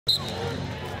And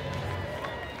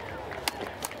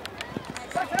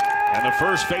the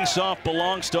first face-off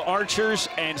belongs to Archers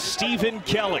and Stephen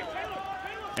Kelly.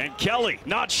 And Kelly,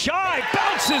 not shy,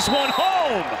 bounces one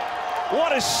home.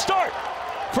 What a start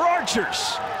for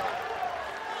Archers.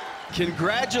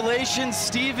 Congratulations,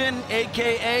 Stephen,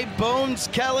 a.k.a. Bones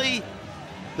Kelly.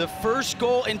 The first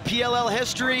goal in PLL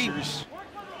history. Archers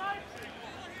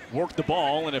work the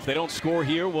ball, and if they don't score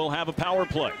here, we'll have a power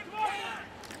play.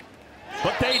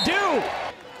 But they do.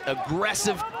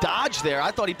 Aggressive dodge there.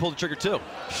 I thought he pulled the trigger too.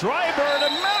 Schreiber to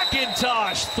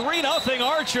McIntosh, 3-0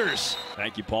 Archers.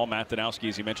 Thank you, Paul Matanowski,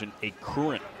 as you mentioned, a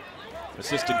current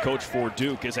assistant coach for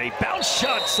Duke, as a bounce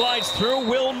shot slides through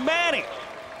Will Manning.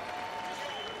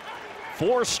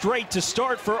 4 straight to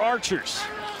start for Archers.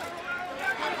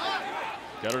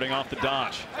 Guttering off the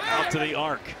dodge, out to the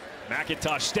arc.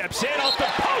 McIntosh steps in off the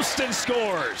post and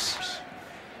scores.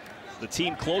 The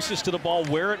team closest to the ball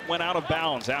where it went out of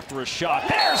bounds after a shot.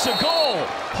 There's a goal!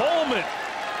 Holman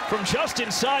from just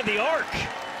inside the arc.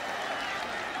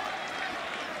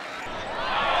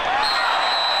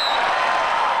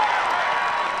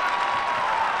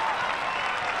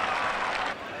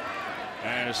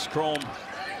 As Chrome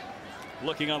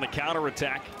looking on the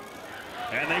counterattack,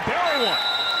 and they bury one.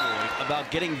 About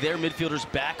getting their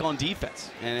midfielders back on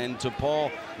defense. And to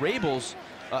Paul Rabel's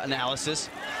analysis,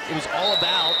 it was all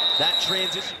about that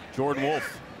transition. Jordan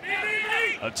Wolf,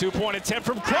 a 2-point attempt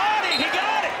from Crotty, he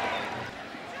got it!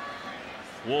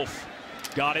 Wolf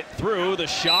got it through, the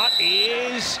shot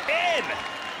is in!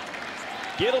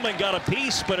 Gittleman got a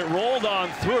piece, but it rolled on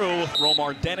through.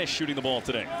 Romar Dennis shooting the ball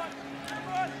today.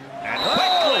 And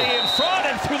quickly in front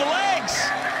and through the legs!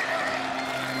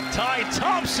 Ty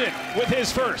Thompson with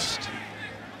his first.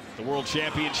 The World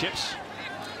Championships.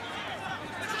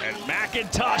 And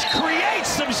McIntosh creates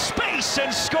some space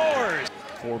and scores.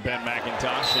 For Ben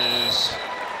McIntosh as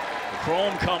the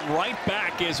Chrome come right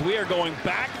back as we are going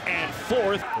back and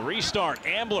forth. Restart,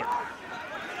 Ambler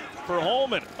for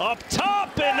Holman. Up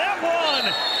top, and that one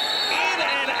in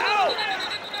and out.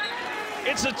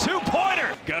 It's a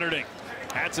 2-pointer. Gutterding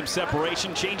had some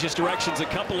separation, changes directions a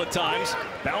couple of times,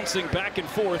 bouncing back and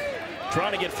forth,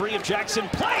 trying to get free of Jackson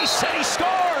Place, and he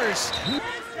scores!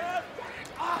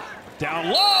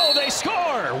 Down low, they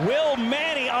score! Will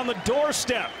Manny on the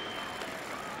doorstep.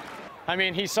 I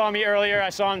mean, he saw me earlier, I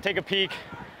saw him take a peek,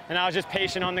 and I was just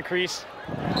patient on the crease.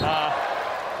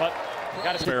 But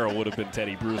Sparrow would have been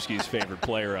Teddy Bruschi's favorite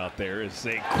player out there. It's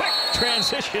a quick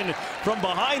transition from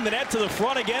behind the net to the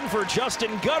front again for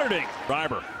Justin Gutterding.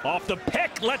 Schreiber off the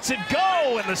pick, lets it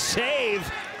go, and the save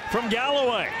from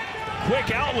Galloway.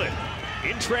 Quick outlet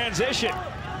in transition.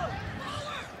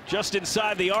 Just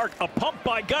inside the arc, a pump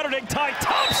by Gutterding. Ty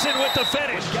Thompson with the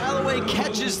finish. When Galloway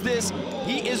catches this,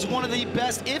 he is one of the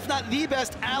best, if not the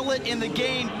best, outlet in the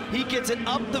game. He gets it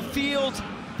up the field.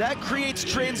 That creates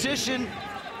transition.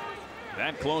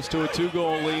 That close to a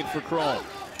 2-goal lead for Chrome.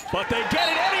 But they get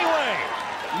it anyway.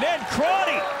 Ned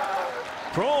Crotty.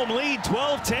 Chrome lead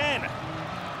 12-10.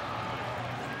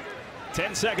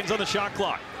 10 seconds on the shot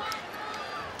clock.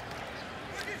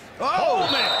 Oh!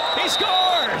 Holman, he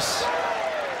scores!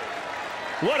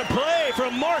 What a play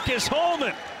from Marcus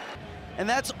Holman. And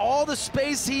that's all the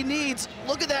space he needs.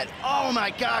 Look at that. Oh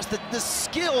my gosh, the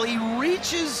skill. He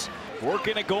reaches.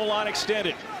 Working at goal line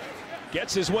extended.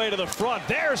 Gets his way to the front.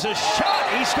 There's a shot.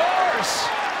 He scores.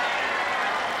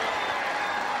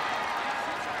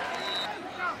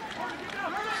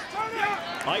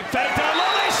 Mike fed it down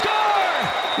low. They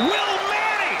score. Will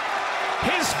Manny,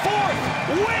 his 4th,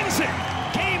 wins it.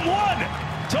 Game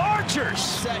 1 to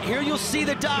Archers. Here you'll see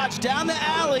the dodge down the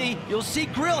alley. You'll see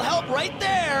Grill help right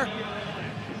there.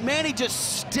 Manny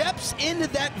just steps into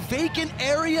that vacant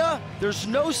area. There's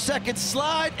no second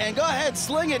slide, and go ahead,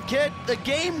 sling it, kid. The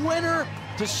game winner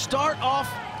to start off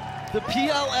the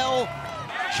PLL.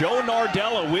 Joe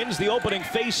Nardella wins the opening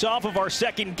face-off of our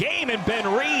second game, and Ben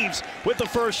Reeves with the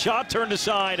first shot turned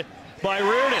aside by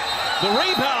Reardon. The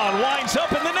rebound winds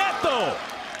up in the net, though.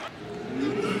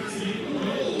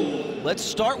 Let's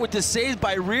start with the save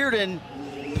by Reardon.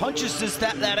 Punches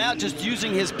that out just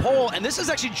using his pole, and this is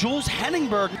actually Jules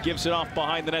Henningberg. Gives it off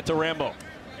behind the net to Rambo.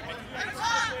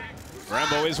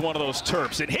 Rambo is one of those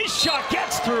Terps, and his shot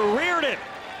gets through Reardon.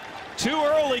 2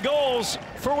 early goals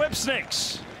for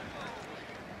Whipsnakes.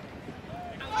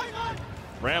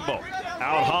 Rambo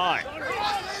out high.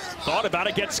 Thought about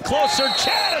it, gets closer.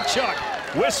 Chanachuk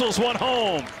whistles one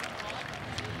home.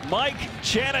 Mike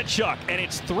Chanachuk, and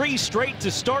it's 3 straight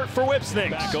to start for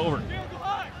Whipsnakes. Back over.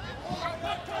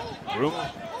 Room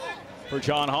for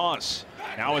John Haas.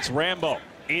 Now it's Rambo.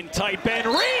 In tight, Ben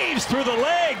Reeves through the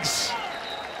legs.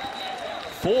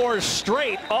 4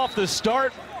 straight off the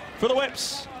start for the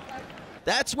Whips.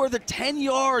 That's where the 10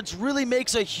 yards really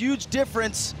makes a huge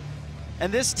difference.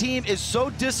 And this team is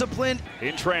so disciplined.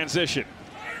 In transition.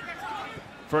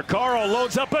 Vaccaro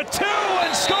loads up a 2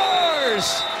 and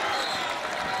scores!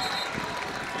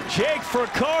 Jake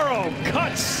Vaccaro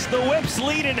cuts the Whips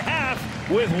lead in half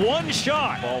with 1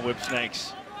 shot. Ball Whip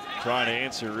Snakes trying to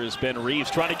answer is Ben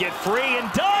Reeves trying to get free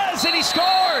and does, and he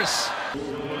scores!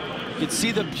 You can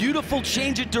see the beautiful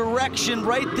change of direction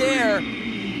right there.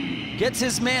 Gets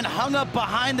his man hung up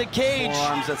behind the cage.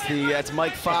 Forearms, that's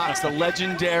Mike Fox, the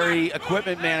legendary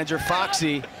equipment manager,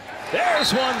 Foxy.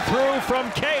 There's one through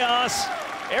from Chaos.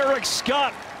 Eric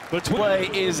Scott. Play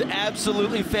is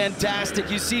absolutely fantastic.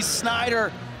 You see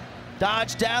Snyder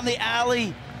dodge down the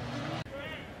alley.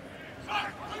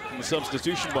 In the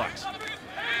substitution box.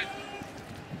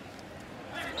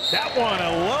 That one,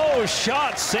 a low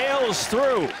shot, sails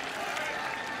through.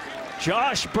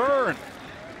 Josh Byrne.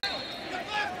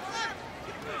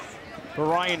 For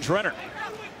Ryan Drenner.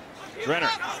 Drenner,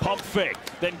 pump fake,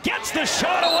 then gets the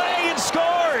shot away and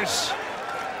scores!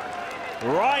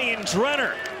 Ryan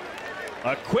Drenner.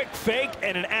 A quick fake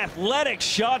and an athletic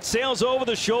shot sails over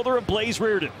the shoulder of Blaze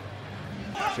Reardon.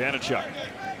 Janachuk,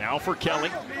 now for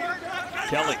Kelly.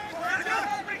 Kelly.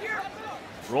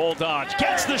 Roll dodge,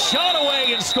 gets the shot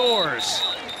away and scores!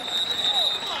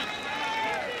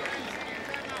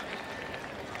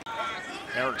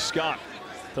 Eric Scott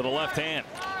to the left hand.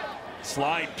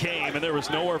 Slide came, and there was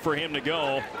nowhere for him to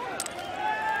go.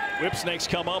 Whip Snakes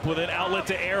come up with an outlet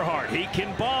to Earhart. He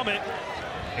can bomb it.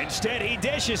 Instead, he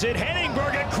dishes it.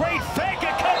 Henningberg, a great fake,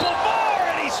 a couple more,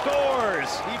 and he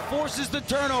scores! He forces the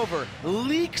turnover,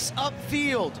 leaks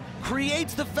upfield,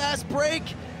 creates the fast break,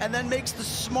 and then makes the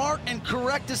smart and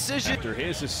correct decision. After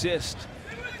his assist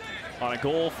on a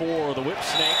goal for the Whip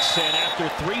Snakes, and after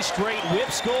 3 straight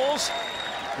Whips goals,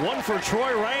 1 for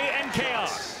Troy Ray and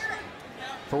Chaos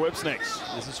for Whip Snakes.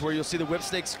 This is where you'll see the Whip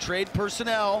Snakes trade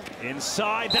personnel.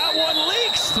 Inside, that one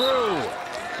leaks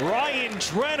through. Ryan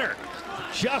Drenner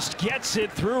just gets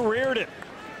it through Reardon.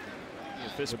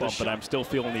 Fist bump, but I'm still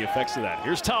feeling the effects of that.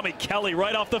 Here's Tommy Kelly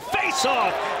right off the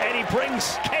face-off, and he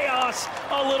brings Chaos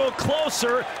a little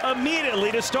closer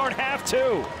immediately to start half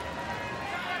 2.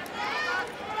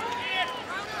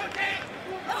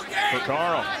 For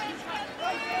Carl.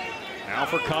 Now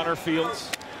for Connor Fields.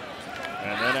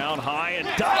 And then out high, a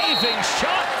diving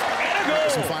shot, and a goal.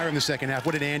 Some fire in the second half.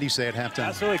 What did Andy say at halftime?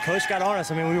 Absolutely, coach got on us.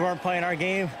 I mean, we weren't playing our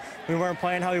game. We weren't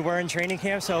playing how we were in training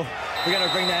camp, so we got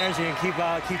to bring that energy and keep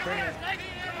bringing it.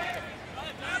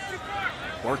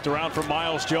 Worked around for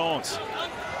Miles Jones.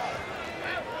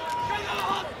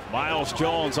 Miles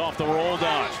Jones off the roll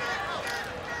dodge.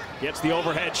 Gets the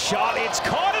overhead shot. It's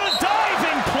caught in a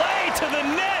diving play to the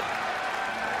net.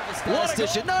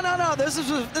 No.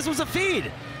 This was a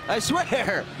feed. I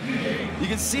swear. You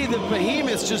can see the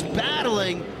behemoths just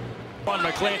battling.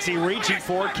 McClancy reaching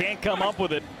for it, can't come up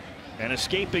with it. And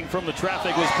escaping from the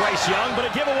traffic was Bryce Young, but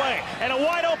a giveaway. And a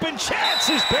wide open chance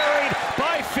is buried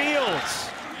by Fields.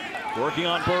 Working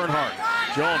on Bernhardt.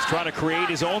 Jones trying to create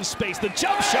his own space. The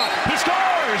jump shot, he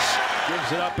scores!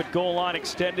 Gives it up at goal line,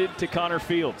 extended to Connor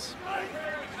Fields.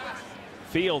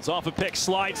 Fields off a pick,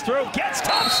 slides through, gets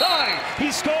topside,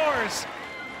 he scores!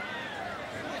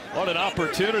 What an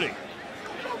opportunity.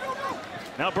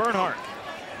 Now Bernhardt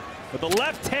with the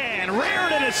left hand,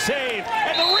 Reardon is saved,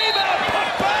 and the rebound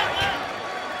put back!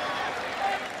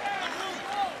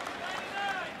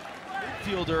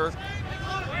 Fielder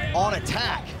on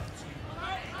attack.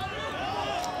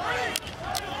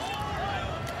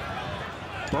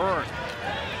 Burn.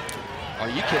 Are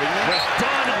you kidding me?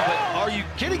 Are you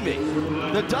kidding me?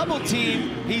 The double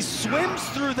team, he swims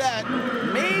through that,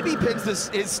 maybe pins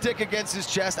his stick against his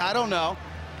chest, I don't know.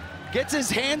 Gets his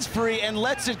hands free and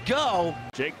lets it go.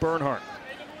 Jake Bernhardt.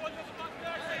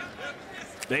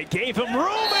 They gave him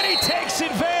room and he takes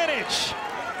advantage.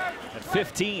 At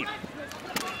 15.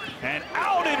 And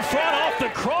out in front off the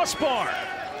crossbar.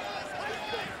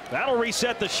 That'll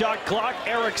reset the shot clock.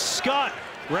 Eric Scott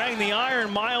rang the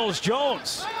iron. Miles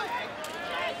Jones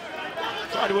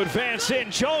try to advance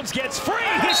in. Jones gets free.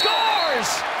 He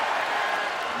scores!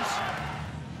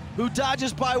 Who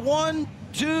dodges by 1,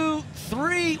 2,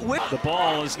 3. The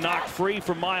ball is knocked free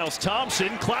from Miles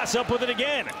Thompson. Class up with it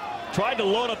again. Tried to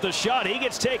load up the shot. He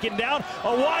gets taken down.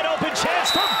 A wide open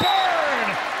chance for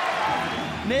Byrne.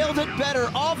 Nailed it better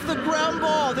off the ground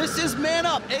ball. This is man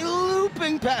up. A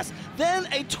looping pass. Then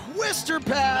a twister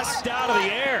pass. Knocked out of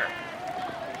the air.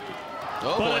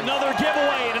 Oh, but boy. Another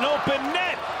giveaway and an open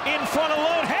net in front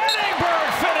alone.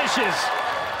 Henningberg finishes.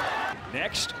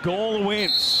 Next goal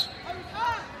wins.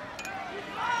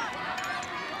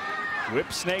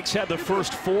 Whip Snakes had the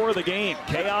first 4 of the game.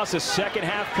 Chaos, a second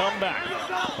half comeback.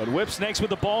 But Whip Snakes with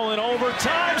the ball in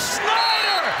overtime.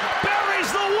 Snyder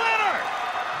buries the winner!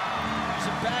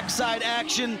 Some backside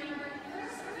action.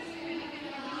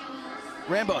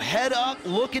 Rambo head up,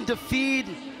 looking to feed.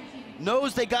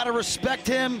 Knows they got to respect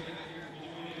him.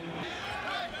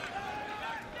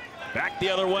 Back the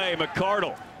other way,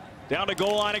 McCardle. Down to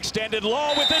goal line, extended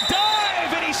low with the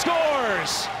dive, and he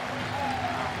scores!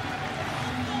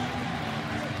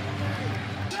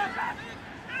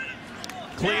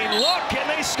 Clean look, and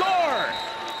they score!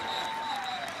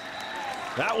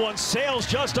 That one sails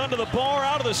just under the bar,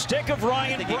 out of the stick of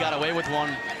Ryan. I think he got away with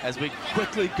one as we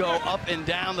quickly go up and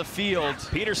down the field.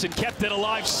 Peterson kept it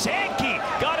alive. Sankey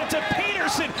got it to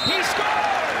Peterson. He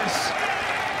scores!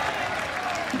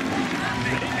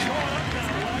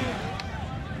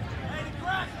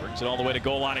 Brings it all the way to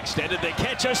goal line extended. They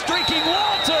catch a streaking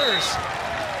Walters!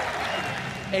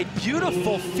 A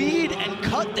beautiful feed and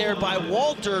cut there by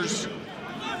Walters.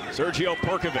 Sergio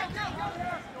Perkovic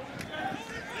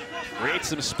creates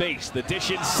some space. The dish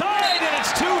inside, and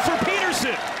it's 2 for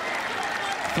Peterson.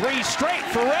 3 straight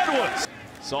for Redwoods.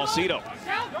 Salcido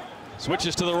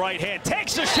switches to the right hand,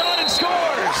 takes a shot and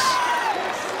scores.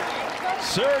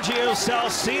 Sergio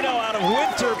Salcido out of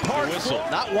Winter Park. Whistle.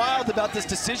 Not wild about this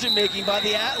decision making by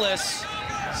the Atlas.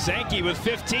 Sankey with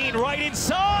 15 right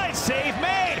inside. Save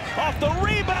made. Off the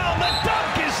rebound. The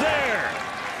dunk is there.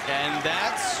 And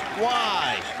that's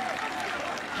why.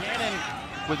 Cannon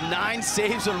with 9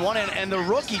 saves on one end, and the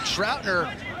rookie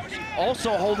Troutner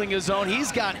also holding his own.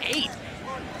 He's got 8.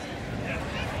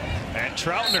 And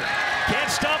Troutner can't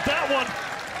stop that one.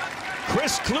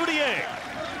 Chris Cloutier.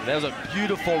 That was a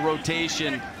beautiful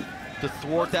rotation to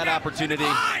thwart that opportunity.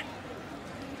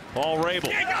 Paul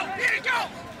Rabel.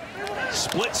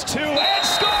 Splits 2 and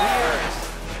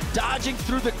scores! Dodging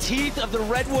through the teeth of the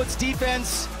Redwoods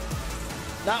defense.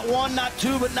 Not 1, not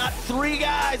 2, but not 3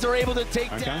 guys are able to take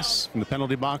down. Guys, from the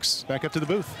penalty box back up to the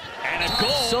booth. And a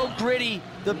goal. So gritty.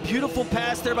 The beautiful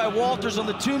pass there by Walters on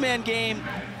the 2-man game.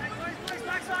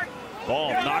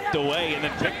 Ball knocked away and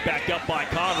then picked back up by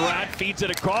Conrad. Feeds it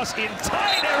across in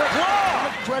tight. Eric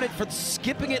Law. Credit for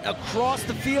skipping it across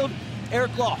the field.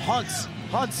 Eric Law hunts,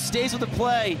 stays with the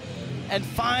play, and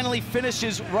finally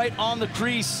finishes right on the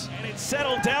crease. And it's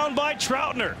settled down by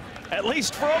Troutner. At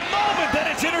least for a moment,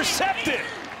 then it's intercepted.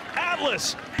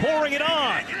 Atlas pouring it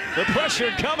on. The pressure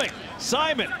coming.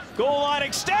 Simon, goal line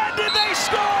extended, they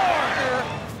score!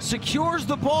 Secures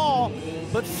the ball,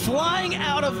 but flying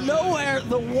out of nowhere,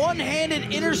 the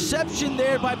one-handed interception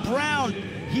there by Brown.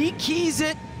 He keys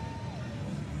it,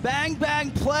 bang, bang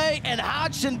play, and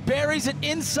Hodgson buries it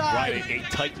inside. Right, a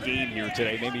tight game here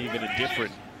today, maybe even a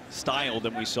different style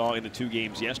than we saw in the 2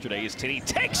 games yesterday as Tinney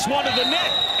takes one to the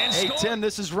net and Hey, scores. Tim,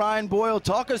 this is Ryan Boyle.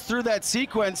 Talk us through that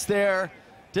sequence there.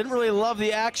 Didn't really love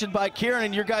the action by Kieran,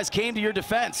 and your guys came to your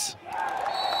defense.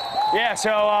 Yeah,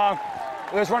 so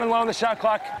it was running low on the shot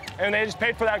clock, and they just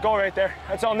paid for that goal right there.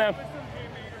 That's on them.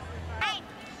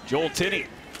 Joel Tinney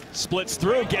splits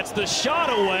through, gets the shot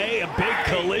away. A big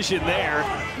collision there.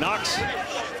 Knocks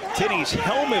Tinney's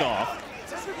helmet off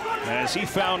as he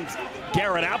found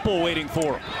Garrett Apple waiting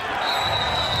for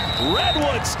him.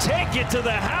 Redwoods take it to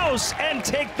the house and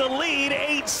take the lead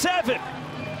 8-7.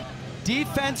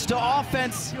 Defense to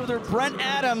offense, Brent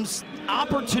Adams,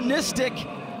 opportunistic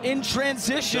in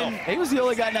transition. He was the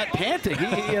only guy not panting,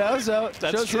 so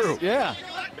That's true. Yeah.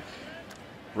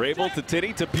 Rabel to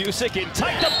Tinney to Busick in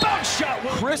tight, the bounce shot.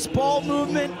 Crisp ball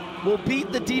movement will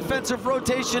beat the defensive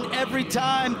rotation every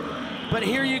time, but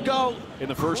here you go. In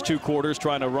the first 2 quarters,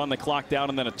 trying to run the clock down,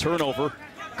 and then a turnover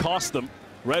cost them.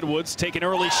 Redwoods take an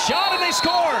early shot and they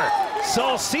score!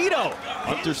 Salcido.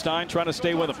 Hunter Stein trying to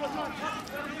stay with him.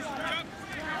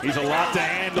 He's a lot to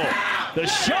handle. The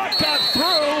shot got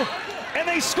through and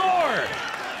they score!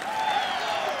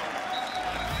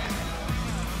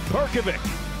 Perkovic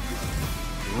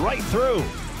right through.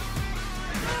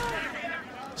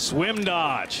 Swim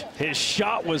dodge. His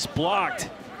shot was blocked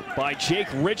by Jake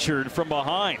Richard from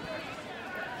behind.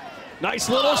 Nice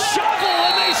little shovel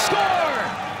and they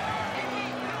score!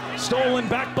 Stolen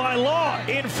back by Law.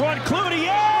 In front,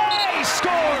 Cloutier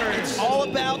scores! It's all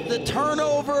about the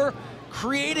turnover,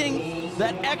 creating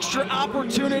that extra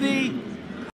opportunity.